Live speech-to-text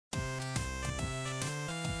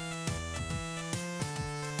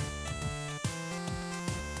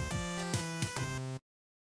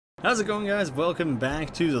How's it going, guys? Welcome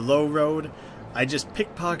back to the low road. I just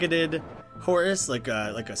pickpocketed Horace like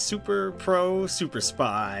a super pro super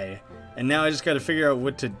spy, and now I just got to figure out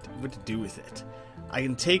what to do with it. I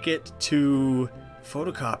can take it to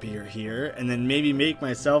photocopier here, and then maybe make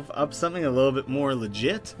myself up something a little bit more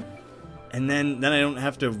legit, and then I don't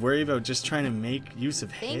have to worry about just trying to make use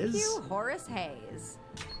of his. Thank you, Horace Hayes.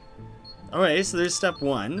 Alright, so there's step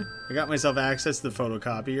one. I got myself access to the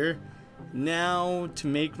photocopier. Now, to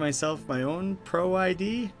make myself my own pro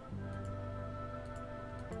ID?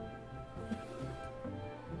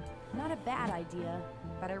 Not a bad idea,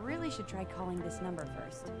 but I really should try calling this number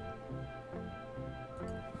first.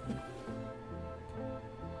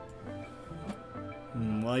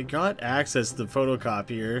 Well, I got access to the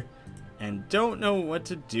photocopier and don't know what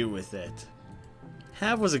to do with it.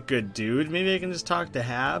 Hab was a good dude. Maybe I can just talk to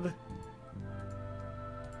Hab?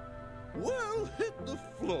 Well, hit the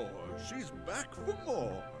floor. She's back for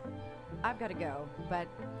more. I've got to go, but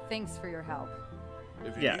thanks for your help.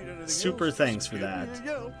 If you Yeah, need anything super else, thanks just for give me that. a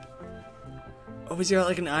yelp. Oh, he's got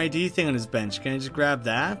like an ID thing on his bench. Can I just grab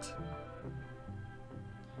that?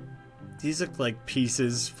 These look like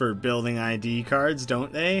pieces for building ID cards,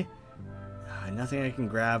 don't they? Nothing I can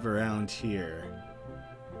grab around here.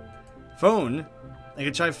 Phone? I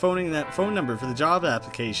could try phoning that phone number for the job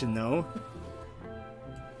application, though.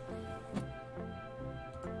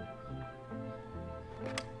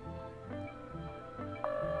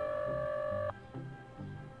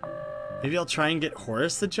 Maybe I'll try and get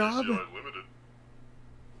Horace the job?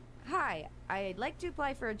 Hi, I'd like to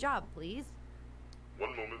apply for a job, please.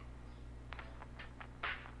 One moment.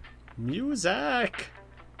 Music!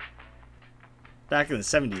 Back in the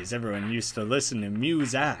 70s, everyone used to listen to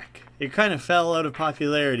music. It kind of fell out of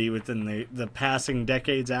popularity within the passing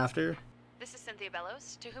decades after. This is Cynthia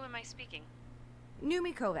Bellows. To whom am I speaking?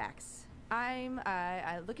 Noomi Kovacs. I'm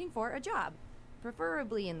looking for a job,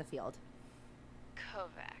 preferably in the field.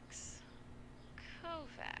 Kovacs.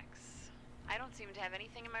 I don't seem to have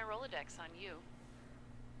anything in my Rolodex on you.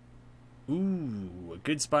 Ooh, a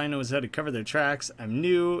good spy knows how to cover their tracks. I'm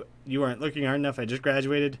new. You aren't looking hard enough. I just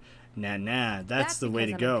graduated. Nah, that's the way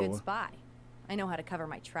to I'm go. a good spy. I know how to cover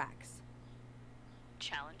my tracks.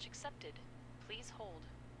 Challenge accepted. Please hold.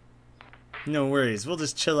 No worries. We'll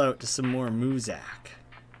just chill out to some more Muzak.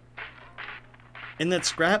 In that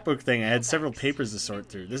scrapbook thing, I had several papers to sort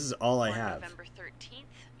through. This is all I Born have. November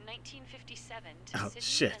 13th, 1957 to Oh, Sydney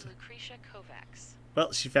shit. and Lucretia Kovacs.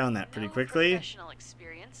 Well, she found that pretty No quickly. professional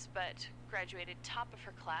experience, but graduated top of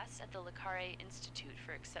her class at the LucasArts Institute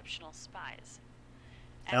for Exceptional Spies.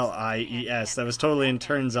 LIES. That was totally in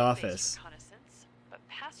Turn's office. But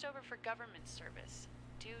passed over for government service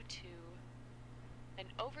due to an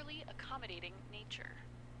overly accommodating nature.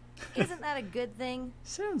 Isn't that a good thing?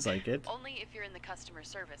 Sounds like it. Only if you're in the customer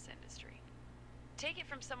service industry. Take it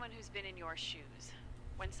from someone who's been in your shoes.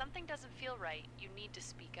 When something doesn't feel right, you need to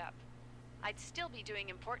speak up. I'd still be doing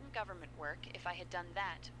important government work if I had done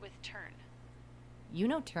that with Turn. You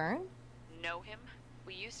know Turn? Know him?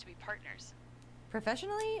 We used to be partners.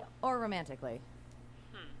 Professionally or romantically?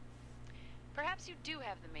 Perhaps you do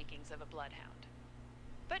have the makings of a bloodhound.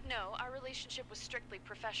 But no, our relationship was strictly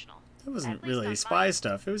professional. That wasn't At least really on spy mine.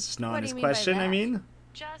 stuff. It was just an What do honest you mean by question, I that? mean.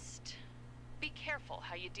 Just be careful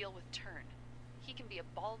how you deal with Turn. He can be a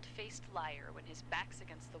bald-faced liar when his back's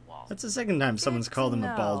against the wall. That's the second time someone's Good called to him a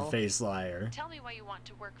know. bald-faced liar. Tell me why you want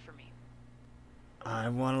to work for me. I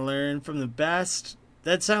want to learn from the best.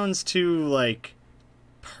 That sounds too, like,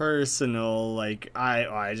 personal. Like,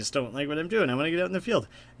 I just don't like what I'm doing. I want to get out in the field.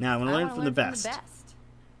 Now I want to learn from the best.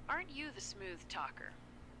 Aren't you the smooth talker?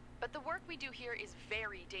 But the work we do here is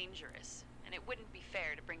very dangerous, and it wouldn't be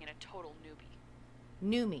fair to bring in a total newbie.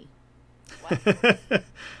 Noomi. What?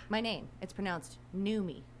 My name. It's pronounced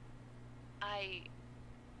Noomi.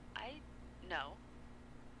 No.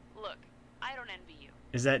 Look, I don't envy you.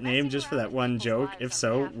 Is that name Messing just for around that with one people's joke? lives If on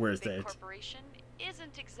so, behalf of a worth big it. Corporation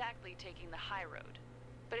isn't exactly taking the high road.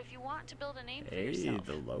 But if you want to build a name for Hey, yourself,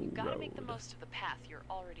 the low you've got to make the road. most of the path you're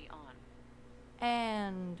already on.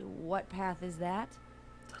 And what path is that?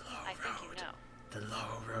 I think you know. The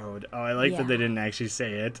low road. Oh, I like that they Yeah. didn't actually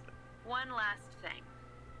say it. One last thing.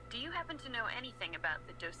 Do you happen to know anything about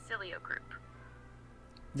the Docilio group?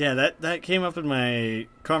 Yeah, that came up in my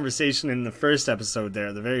conversation in the first episode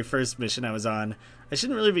there, the very first mission I was on. I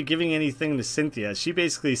shouldn't really be giving anything to Cynthia. She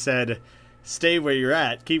basically said, stay where you're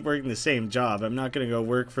at, keep working the same job. I'm not going to go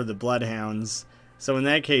work for the Bloodhounds. So in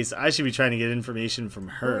that case, I should be trying to get information from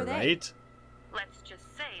her, are they? right? Let's just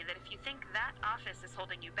say that if you think that office is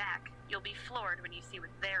holding you back, you'll be floored when you see what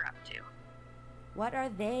they're up to. What are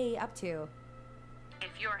they up to?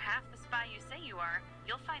 If you're half the spy you say you are,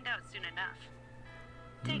 You'll find out soon enough.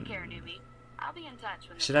 Take care, Noomi. I'll be in touch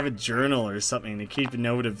when Should have a journal or something to keep a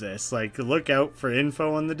note of this. Like, look out for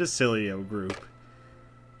info on the Decilio group.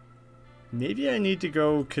 Maybe I need to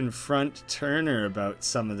go confront Turner about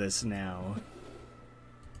some of this now.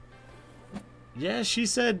 Yeah, she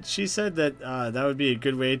said that that would be a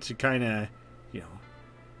good way to kind of, you know.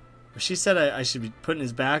 She said I should be putting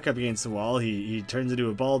his back up against the wall. He turns into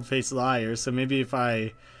a bald-faced liar. So maybe if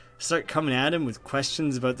I start coming at him with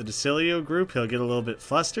questions about the Decilio group, he'll get a little bit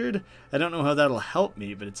flustered. I don't know how that'll help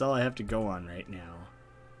me, but it's all I have to go on right now.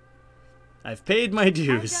 I've paid my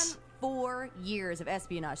dues. I've done 4 years of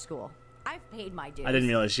espionage school. I've paid my dues. I didn't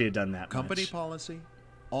realize she had done that Company much. policy.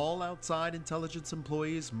 All outside intelligence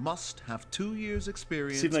employees must have 2 years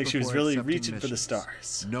experience. Seemed like she was before really accepting reaching for the missions.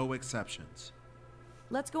 stars. No exceptions.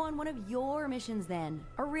 Let's go on one of your missions then.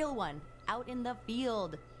 A real one. Out in the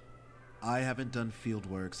field. I haven't done field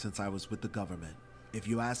work since I was with the government. If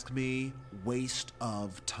you ask me, waste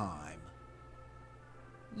of time.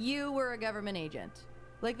 You were a government agent.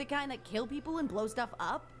 Like the kind that kill people and blow stuff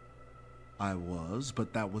up? I was,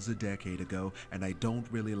 but that was a decade ago, and I don't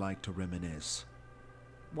really like to reminisce.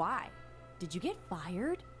 Why? Did you get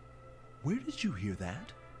fired? Where did you hear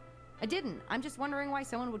that? I didn't. I'm just wondering why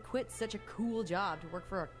someone would quit such a cool job to work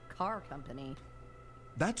for a car company.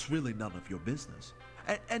 That's really none of your business.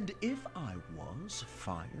 And if I was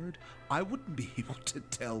fired, I wouldn't be able to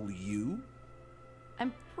tell you.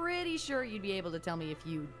 I'm pretty sure you'd be able to tell me if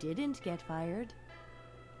you didn't get fired.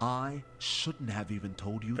 I shouldn't have even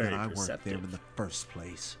told you Very that I worked there perceptive. in the first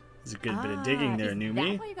place. There's a good bit of digging there, is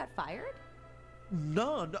Noomi. that why you got fired?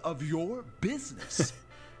 None of your business.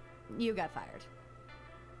 You got fired.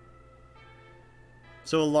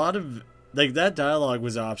 So a lot of, like, that dialogue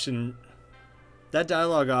option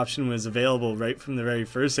was available right from the very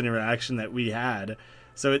first interaction that we had.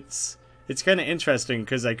 So it's kind of interesting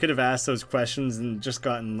because I could have asked those questions and just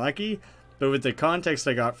gotten lucky, but with the context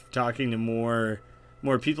I got from talking to more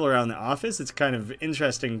people around the office, it's kind of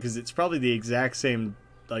interesting because it's probably the exact same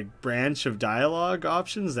like branch of dialogue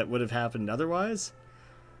options that would have happened otherwise.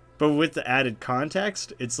 But with the added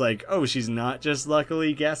context, it's like, oh, she's not just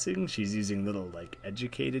luckily guessing. She's using little, like,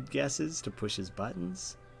 educated guesses to push his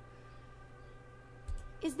buttons.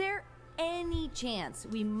 Is there any chance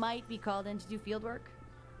we might be called in to do field work?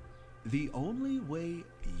 The only way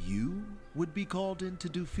you would be called in to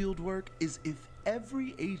do field work is if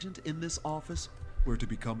every agent in this office were to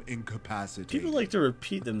become incapacitated. People like to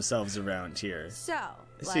repeat themselves around here. So,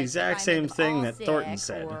 It's like the exact if I same made them thing all that sick Thornton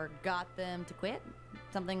said. Or got them to quit?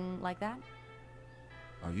 Something like that?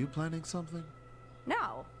 Are you planning something?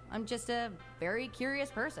 No, I'm just a very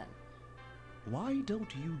curious person. Why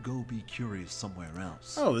don't you go be curious somewhere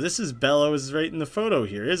else? Oh, this is Bellows right in the photo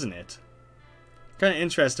here, isn't it? Kind of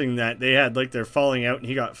interesting that they had, like, they're falling out and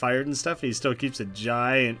he got fired and stuff. And he still keeps a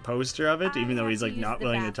giant poster of it, even though he's, like, not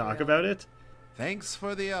willing to talk about it. Thanks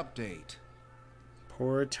for the update.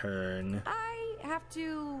 Poor Turn. I have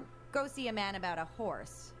to go see a man about a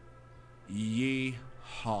horse.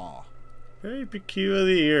 Yee-haw. Very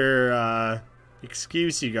peculiar,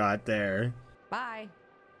 excuse you got there. Bye.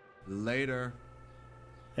 Later.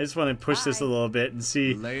 I just want to push this a little bit and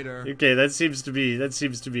see. Later. Okay, that seems to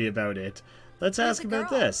be about it. Let's Who's ask the about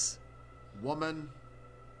girl? this. Woman,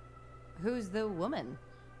 Who's the woman?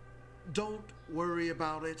 don't worry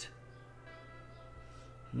about it.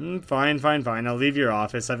 Fine. I'll leave your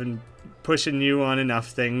office. I've been pushing you on enough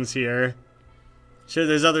things here. Sure,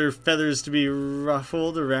 there's other feathers to be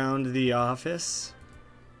ruffled around the office.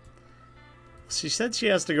 She said she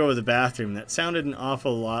has to go to the bathroom. That sounded an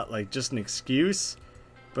awful lot like just an excuse.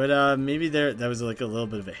 But maybe that was like a little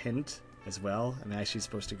bit of a hint as well. I'm actually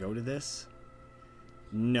supposed to go to this.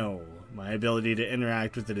 No, my ability to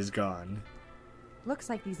interact with it is gone. Looks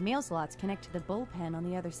like these mail slots connect to the bullpen on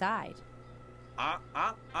the other side.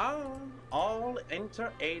 All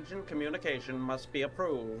inter-agent communication must be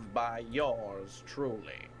approved by yours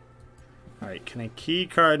truly. Alright, can I key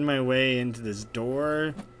card my way into this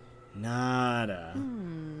door? Nada.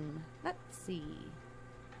 Let's see.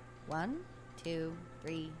 1, 2,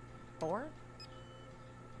 3, 4.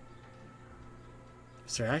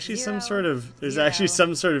 Is there actually Zero, there's zero, actually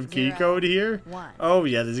some sort of key zero, code here? 1. Oh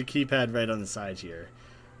yeah, there's a keypad right on the side here.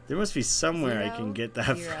 There must be somewhere I can get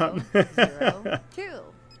that from. 0, 2.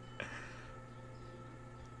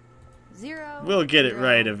 0. We'll get it 0,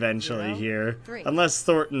 right eventually 0, here. 3. Unless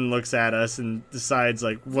Thornton looks at us and decides,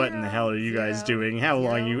 like, what in the 0, hell are you guys 0, doing? How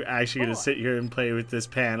long are 0, you actually going to 4. sit here and play with this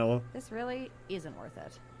panel? This really isn't worth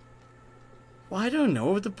it. Well, I don't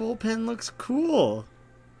know. The bullpen looks cool.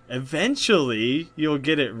 Eventually, you'll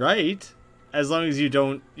get it right. as long as you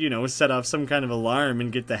don't, set off some kind of alarm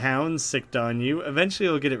and get the hounds sicked on you, eventually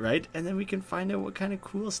you'll get it right, and then we can find out what kind of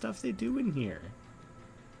cool stuff they do in here.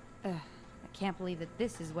 I can't believe that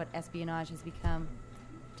this is what espionage has become.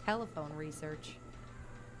 Telephone research.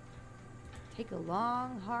 Take a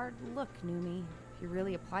long, hard look, Noomi. If you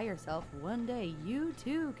really apply yourself, one day you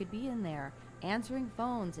too could be in there, answering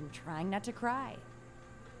phones and trying not to cry.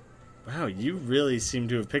 Wow, you really seem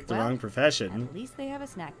to have picked the wrong profession. At least they have a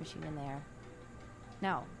snack machine in there.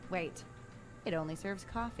 No, wait. It only serves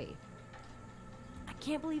coffee. I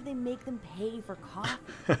can't believe they make them pay for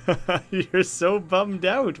coffee. You're so bummed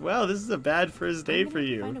out. Wow, this is a bad first day for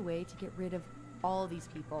you. I'm gonna find a way to get rid of all these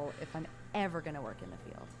people if I'm ever gonna work in the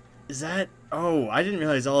field. Is that... Oh, I didn't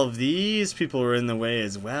realize all of these people were in the way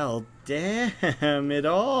as well. Damn it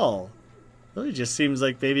all. Really just seems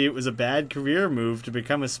like maybe it was a bad career move to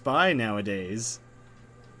become a spy nowadays.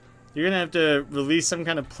 You're gonna have to release some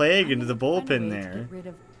kind of plague into the bullpen there. To get rid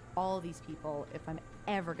of all these people if I'm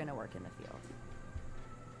ever gonna work in the field.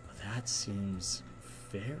 Well, that seems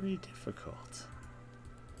very difficult.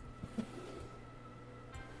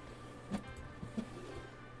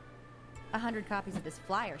 100 copies of this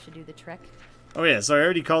flyer should do the trick. Oh yeah, so I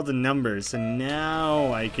already called the numbers, so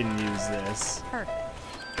now I can use this. Perfect.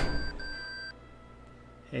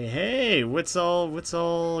 Hey, what's all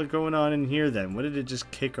going on in here then? What did it just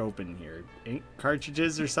kick open here? Ink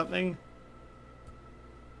cartridges or something?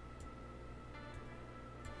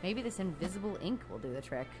 Maybe this invisible ink will do the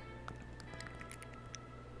trick.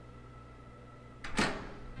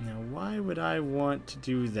 Now, why would I want to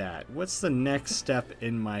do that? What's the next step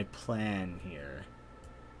in my plan here?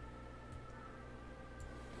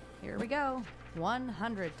 Here we go.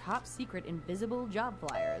 100 top secret invisible job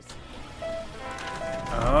flyers.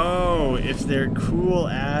 Oh, if they're cool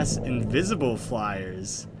ass invisible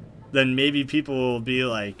flyers, then maybe people will be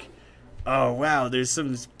like, oh wow, there's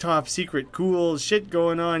some top secret cool shit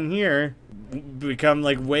going on here. Become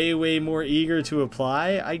like way more eager to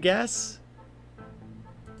apply, I guess.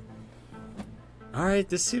 Alright,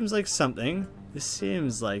 this seems like something.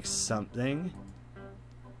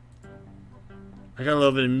 I got a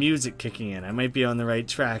little bit of music kicking in. I might be on the right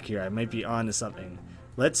track here. I might be onto something.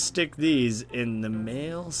 Let's stick these in the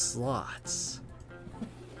mail slots.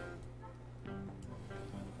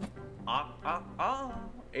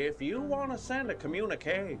 If you want to send a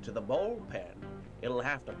communique to the bullpen, it'll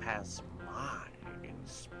have to pass my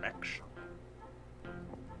inspection.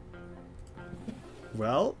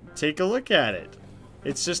 Well, take a look at it.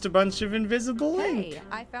 It's just a bunch of invisible ink. Hey,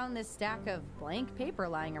 I found this stack of blank paper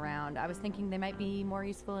lying around. I was thinking they might be more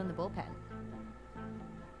useful in the bullpen.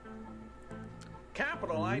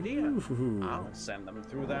 Capital idea. Ooh. I'll send them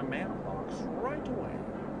through their mailbox right away.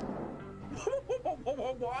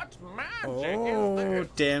 What magic is this?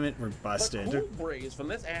 Damn it, we're busted. The cool breeze from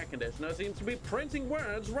this air conditioner seems to be printing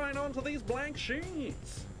words right onto these blank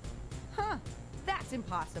sheets. Huh, that's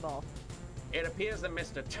impossible. It appears that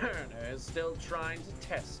Mr. Turner is still trying to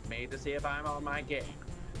test me to see if I'm on my game.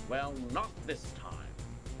 Well, not this time.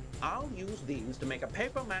 I'll use these to make a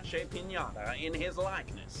paper mache piñata in his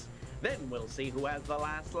likeness. Then we'll see who has the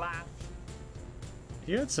last laugh.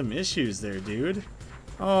 You had some issues there, dude.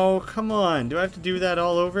 Oh, come on. Do I have to do that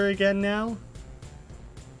all over again now?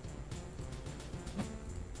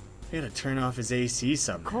 I gotta turn off his AC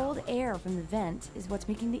somehow. Cold air from the vent is what's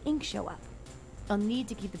making the ink show up. I'll need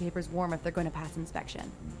to keep the papers warm if they're going to pass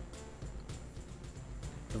inspection.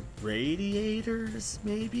 The radiators,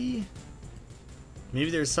 maybe?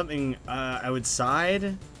 Maybe there's something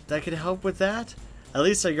outside that could help with that? At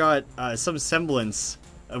least I got some semblance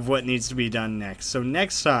of what needs to be done next. So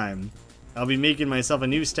next time, I'll be making myself a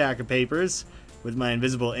new stack of papers with my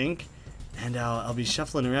invisible ink, and I'll be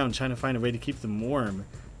shuffling around trying to find a way to keep them warm.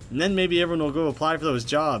 And then maybe everyone will go apply for those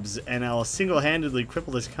jobs, and I'll single-handedly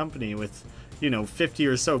cripple this company with, 50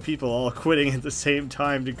 or so people all quitting at the same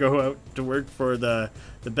time to go out to work for the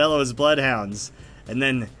Bellows Bloodhounds. And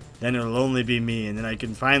then it'll only be me, and then I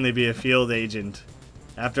can finally be a field agent.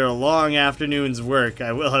 After a long afternoon's work,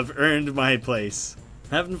 I will have earned my place.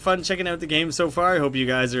 Having fun checking out the game so far. I hope you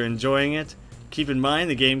guys are enjoying it. Keep in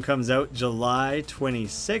mind, the game comes out July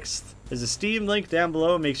 26th. There's a Steam link down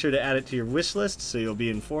below. Make sure to add it to your wish list so you'll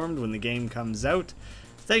be informed when the game comes out.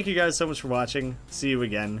 Thank you guys so much for watching. See you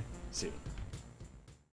again soon.